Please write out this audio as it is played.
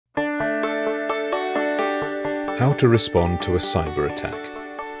How to respond to a cyber attack.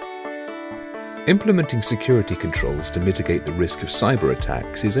 Implementing security controls to mitigate the risk of cyber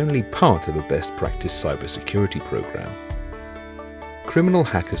attacks is only part of a best practice cybersecurity program. Criminal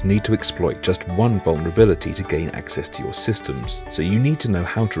hackers need to exploit just one vulnerability to gain access to your systems, so you need to know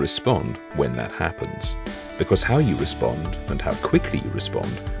how to respond when that happens. Because how you respond and how quickly you respond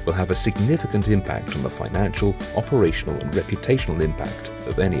will have a significant impact on the financial, operational and reputational impact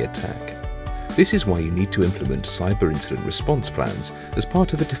of any attack. This is why you need to implement cyber incident response plans as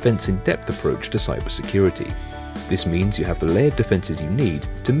part of a defense-in-depth approach to cybersecurity. This means you have the layered defenses you need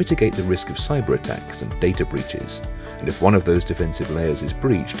to mitigate the risk of cyber attacks and data breaches. And if one of those defensive layers is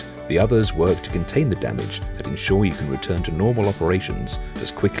breached, the others work to contain the damage and ensure you can return to normal operations as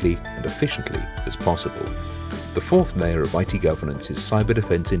quickly and efficiently as possible. The fourth layer of IT governance's Cyber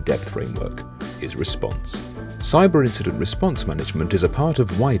Defense in-Depth framework is response. Cyber incident response management is a part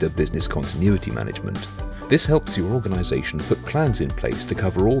of wider business continuity management. This helps your organization put plans in place to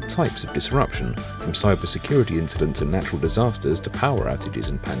cover all types of disruption, from cybersecurity incidents and natural disasters to power outages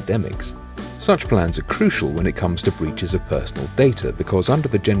and pandemics. Such plans are crucial when it comes to breaches of personal data because under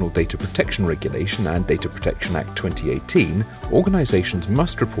the General Data Protection Regulation and Data Protection Act 2018, organizations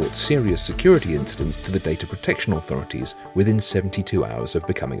must report serious security incidents to the data protection authorities within 72 hours of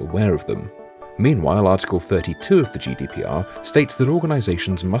becoming aware of them. Meanwhile, Article 32 of the GDPR states that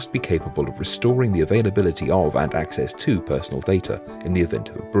organizations must be capable of restoring the availability of and access to personal data in the event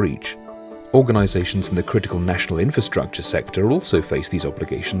of a breach. Organizations in the critical national infrastructure sector also face these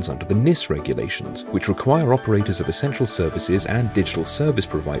obligations under the NIS regulations, which require operators of essential services and digital service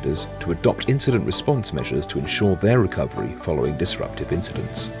providers to adopt incident response measures to ensure their recovery following disruptive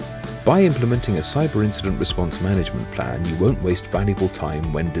incidents. By implementing a cyber incident response management plan, you won't waste valuable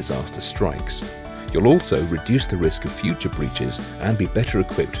time when disaster strikes. You'll also reduce the risk of future breaches and be better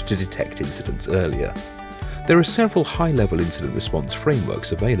equipped to detect incidents earlier. There are several high-level incident response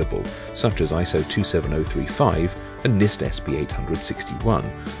frameworks available, such as ISO 27035 and NIST SP 861,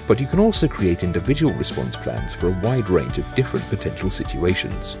 but you can also create individual response plans for a wide range of different potential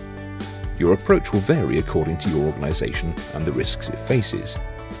situations. Your approach will vary according to your organization and the risks it faces.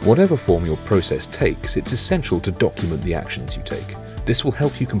 Whatever form your process takes, it's essential to document the actions you take. This will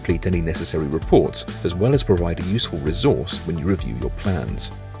help you complete any necessary reports, as well as provide a useful resource when you review your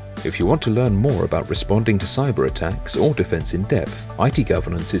plans. If you want to learn more about responding to cyber attacks or defense in depth, IT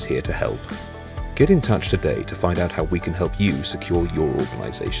Governance is here to help. Get in touch today to find out how we can help you secure your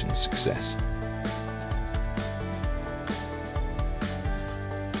organization's success.